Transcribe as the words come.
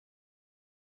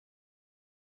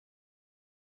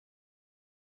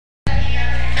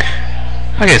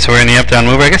Okay, so we're in the up-down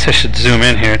mover. I guess I should zoom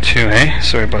in here too, eh?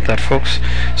 Sorry about that, folks.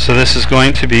 So this is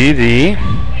going to be the...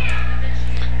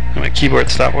 my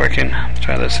keyboard stopped working. Let's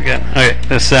try this again. Okay,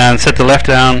 let's set the left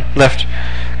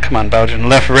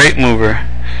right mover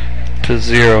to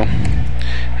 0.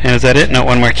 And is that it? No,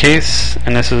 one more case.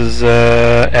 And this is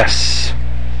S.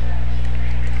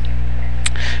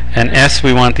 And S,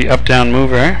 we want the up-down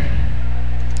mover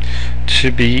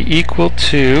to be equal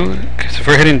to, because if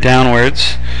we're heading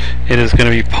downwards, it is going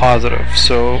to be positive.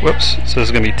 So, whoops, so this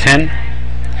is going to be 10.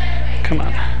 Come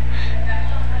on.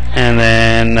 And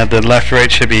then the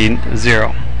left-right should be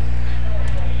 0.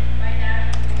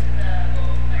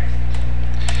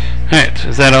 Alright,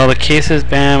 is that all the cases?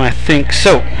 Bam, I think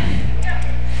so.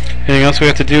 Anything else we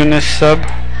have to do in this sub?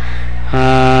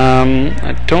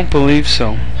 I don't believe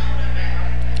so.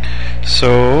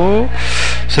 So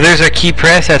there's our key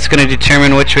press. That's going to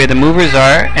determine which way the movers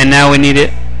are, and now we need a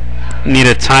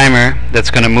timer that's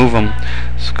going to move them.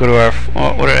 Let's go to our,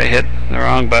 oh, what did I hit? The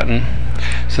wrong button.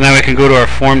 So now we can go to our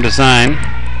form design,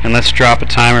 and let's drop a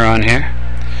timer on here.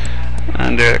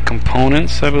 Under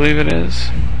components, I believe it is.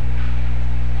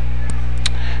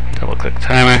 Double click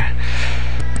timer.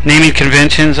 Naming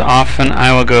conventions, often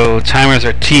I will go timers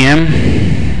are TM.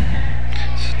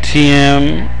 So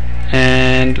TM,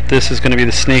 and this is going to be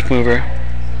the snake mover.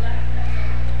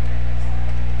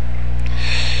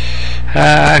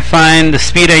 I find the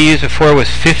speed I used before was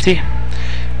 50.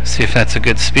 Let's see if that's a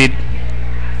good speed.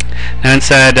 Now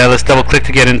inside, let's double click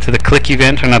to get into the click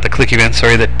event, or not the click event,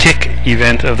 sorry, the tick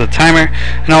event of the timer.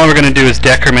 And all we're going to do is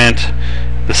decrement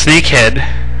the snake head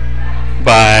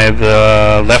by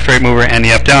the left-right mover and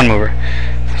the up-down mover.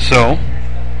 So,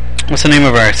 what's the name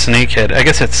of our snake head? I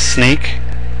guess it's snake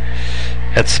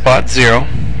at spot 0.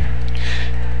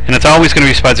 And it's always going to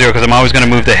be spot 0 because I'm always going to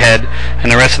move the head,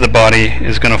 and the rest of the body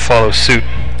is going to follow suit.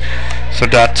 So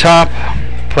dot top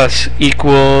plus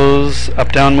equals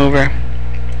up-down mover,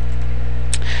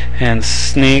 and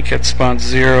snake at spot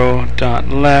 0 dot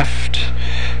left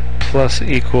plus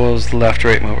equals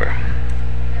left-right mover.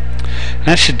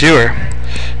 That should do her.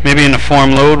 Maybe in the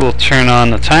form load we'll turn on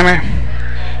the timer.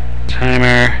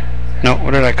 Timer, no,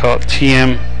 what did I call it?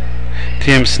 TM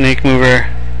snake mover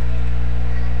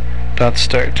dot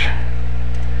start.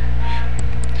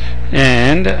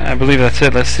 And I believe that's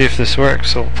it. Let's see if this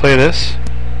works. So we'll play this.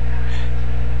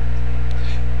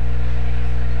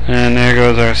 And there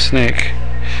goes our snake.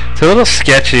 It's a little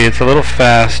sketchy, it's a little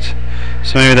fast.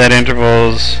 So maybe that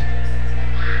interval's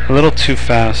a little too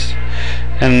fast.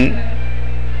 And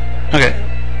okay,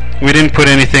 we didn't put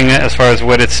anything as far as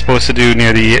what it's supposed to do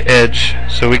near the edge,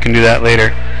 so we can do that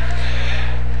later.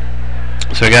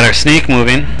 So we got our snake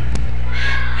moving,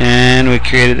 and we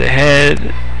created the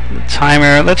head, the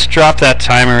timer. Let's drop that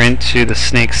timer into the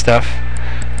snake stuff.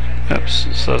 Oops,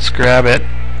 so let's grab it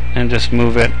and just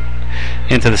move it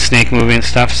into the snake moving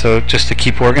stuff, so just to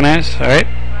keep organized. Alright.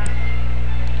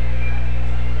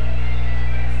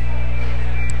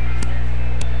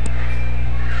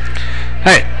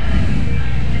 Alright.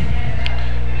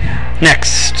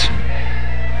 Next.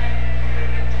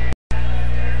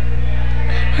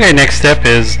 Okay, next step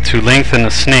is to lengthen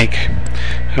the snake.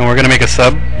 And we're going to make a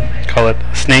sub, call it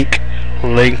snake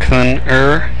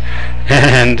lengthener.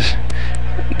 And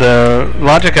the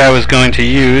logic I was going to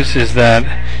use is that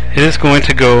it is going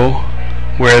to go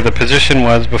where the position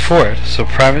was before it. So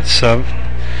private sub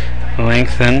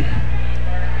lengthen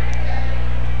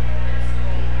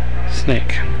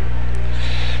snake.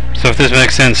 So if this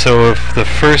makes sense, so if the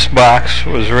first box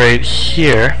was right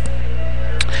here,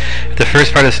 if the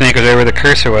first part of the snake was right where the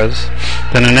cursor was,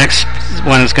 then the next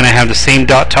one is going to have the same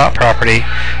dot top property.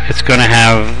 It's going to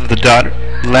have the dot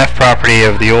left property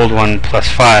of the old one plus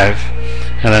 5,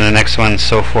 and then the next one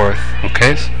so forth.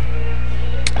 Okay,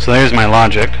 so there's my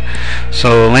logic.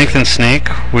 So lengthen snake,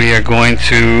 we are going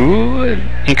to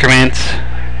increment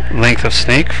length of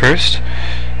snake first.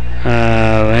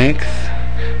 Length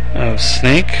of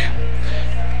snake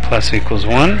plus equals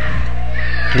 1.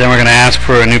 Then we're going to ask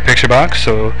for a new picture box.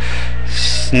 So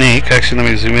snake, actually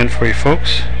let me zoom in for you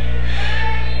folks.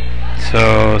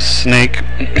 So snake,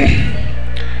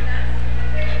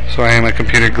 sorry my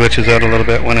computer glitches out a little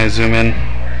bit when I zoom in.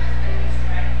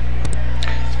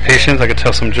 Patience, I could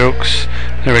tell some jokes.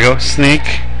 There we go.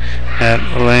 Snake at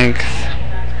length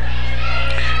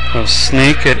of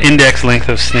snake, at index length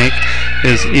of snake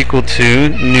is equal to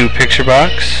new picture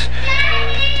box.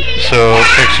 So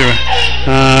picture,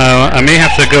 I may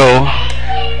have to go,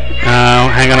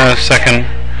 hang on a second.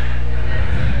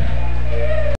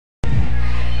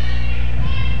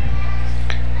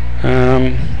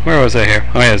 Where was I here?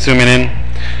 Oh yeah, zooming in.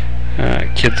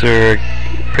 Kids are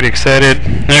Pretty excited.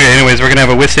 Okay, anyways, we're going to have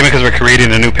a width statement because we're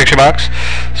creating a new picture box.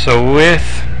 So width,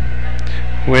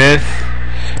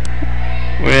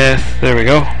 there we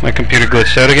go. My computer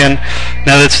glitched out again.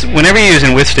 Now that's, whenever you're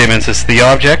using width statements, it's the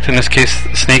object. In this case,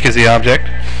 snake is the object.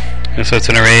 And so it's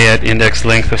an array at index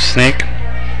length of snake.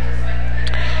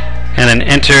 And then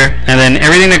enter, and then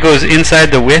everything that goes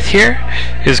inside the width here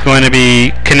is going to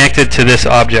be connected to this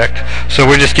object. So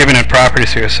we're just giving it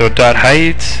properties here. So dot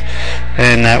height,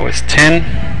 and that was 10.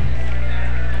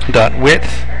 Dot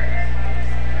width,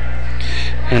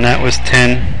 and that was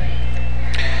 10.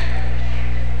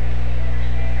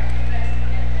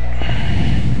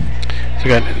 So we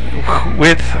got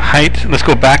width, height. Let's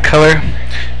go back color.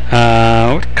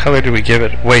 What color do we give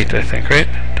it? White, I think, right?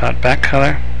 Dot back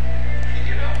color.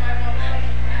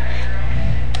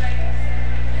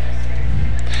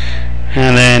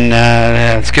 And then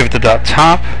let's give it the dot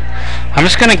top. I'm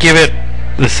just going to give it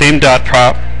the same dot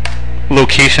prop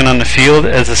location on the field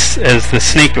as the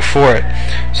snake before it.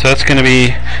 So that's going to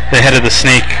be the head of the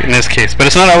snake in this case. But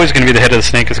it's not always going to be the head of the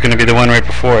snake. It's going to be the one right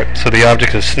before it. So the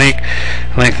object is snake,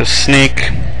 length of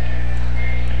snake,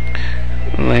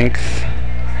 length.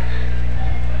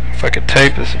 If I could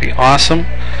type, this would be awesome.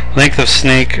 Length of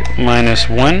snake minus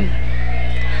 1.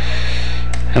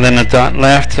 And then the dot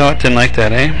left. Oh, it didn't like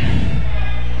that, eh?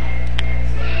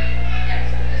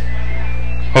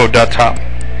 Oh, dot top,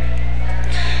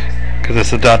 because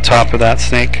it's the dot top of that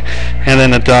snake. And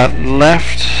then the dot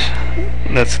left,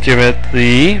 let's give it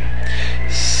the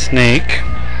snake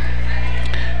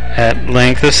at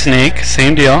length of snake,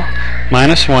 same deal,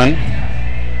 minus 1,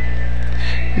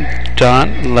 dot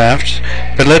left.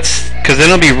 But let's, because then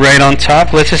it'll be right on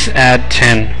top, let's just add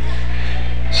 10.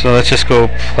 So let's just go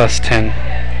plus 10.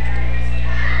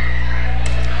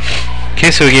 Okay,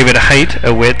 so we gave it a height,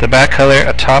 a width, a back color,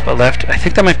 a top, a left. I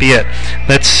think that might be it.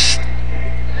 Let's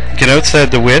get outside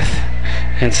the width,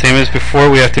 and same as before,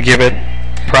 we have to give it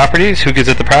properties. Who gives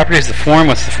it the properties? The form.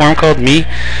 What's the form called? Me.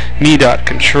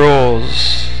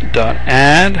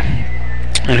 Me.controls.add.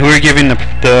 And who are giving the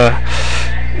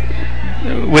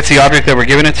what's the object that we're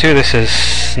giving it to? This is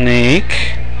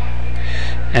snake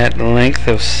at length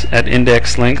of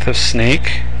index length of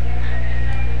snake.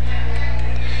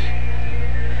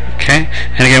 Okay,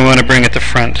 and again we want to bring it to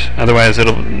front, otherwise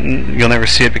you'll never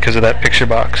see it because of that picture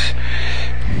box.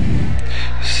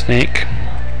 Snake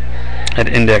at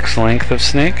index length of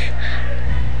snake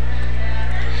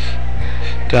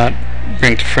dot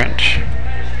bring to front.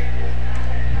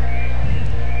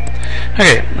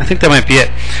 Okay, I think that might be it.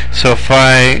 So if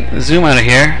I zoom out of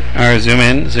here, or zoom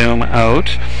in, zoom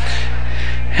out,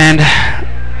 and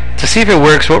to see if it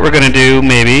works, what we're going to do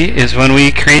maybe is when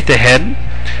we create the head,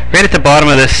 right at the bottom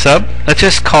of this sub, let's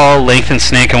just call lengthen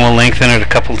snake, and we'll lengthen it a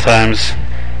couple times.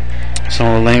 So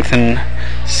we'll lengthen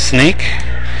snake,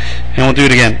 and we'll do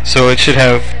it again. So it should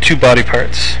have 2 body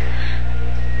parts.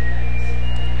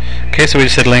 Okay, so we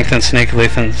just said lengthen snake,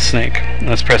 lengthen snake.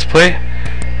 Let's press play.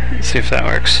 Let's see if that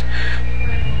works.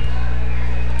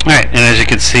 Alright, and as you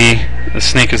can see, the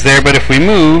snake is there, but if we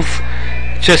move,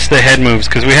 just the head moves,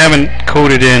 because we haven't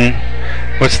coded in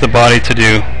what's the body to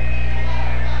do.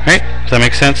 Right? Does that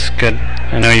make sense? Good.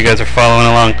 I know you guys are following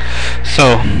along.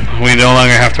 So we no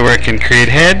longer have to work in create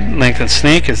head. Lengthen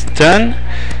snake is done.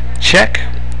 Check.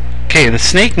 Okay, the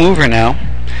snake mover now.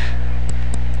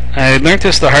 I learned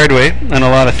this the hard way and a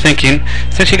lot of thinking.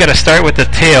 Since you got to start with the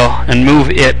tail and move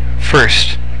it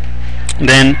first.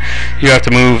 Then you have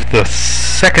to move the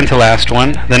second to last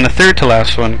one, then the third to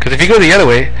last one. Because if you go the other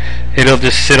way, it'll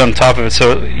just sit on top of it.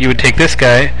 So you would take this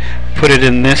guy, put it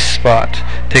in this spot.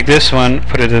 Take this one,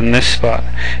 put it in this spot.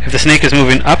 If the snake is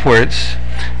moving upwards,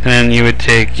 then you would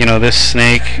take, this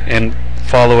snake and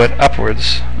follow it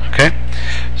upwards. Okay?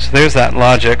 So there's that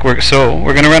logic. So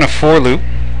we're going to run a for loop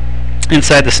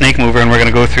inside the snake mover, and we're going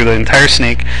to go through the entire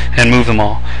snake and move them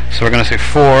all. So we're going to say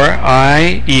for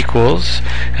I equals,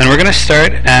 and we're going to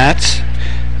start at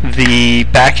the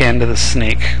back end of the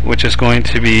snake, which is going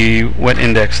to be what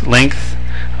index? Length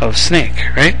of snake,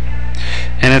 right?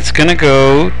 And it's going to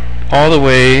go all the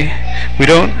way. We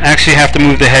don't actually have to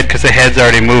move the head because the head's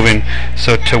already moving.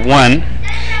 So to 1,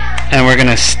 and we're going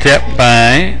to step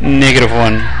by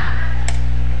 -1.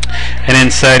 And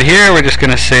inside here we're just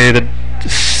going to say the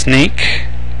snake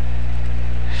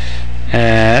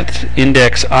at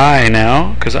index I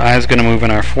now, because I is going to move in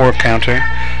our for counter,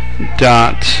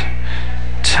 dot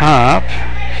top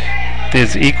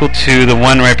is equal to the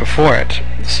one right before it.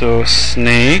 So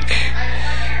snake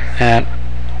at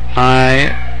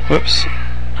I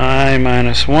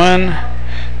minus 1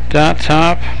 dot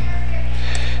top,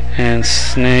 and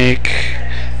snake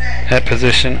at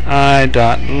position I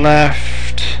dot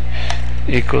left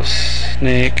equals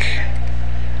snake.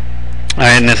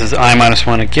 Alright, and this is I minus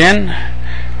 1 again.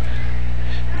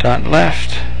 Dot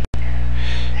left.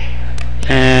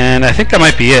 And I think that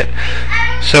might be it.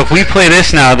 So if we play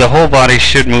this now, the whole body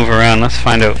should move around. Let's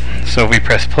find out. So if we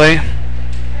press play,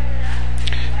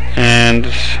 and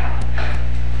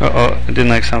I didn't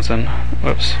like something.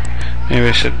 Whoops. Maybe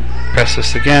I should press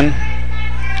this again.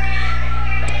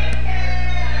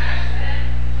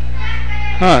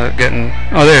 Oh,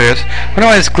 there it is. I wonder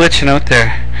why it's glitching out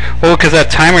there. Oh, because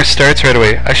that timer starts right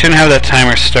away. I shouldn't have that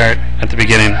timer start at the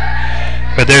beginning.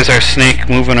 But there's our snake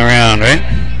moving around, right?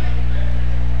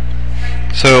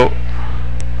 So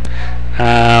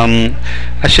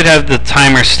I should have the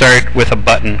timer start with a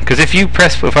button, because if I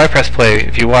press play,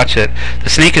 if you watch it, the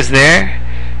snake is there.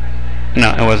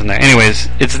 No, it wasn't there. Anyways,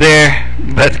 it's there,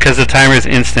 but because the timer is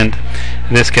instant,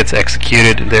 this gets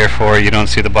executed. Therefore, you don't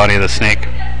see the body of the snake.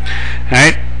 All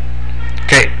right.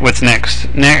 Okay. What's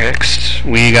next? Next,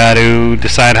 we got to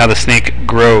decide how the snake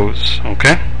grows.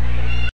 Okay.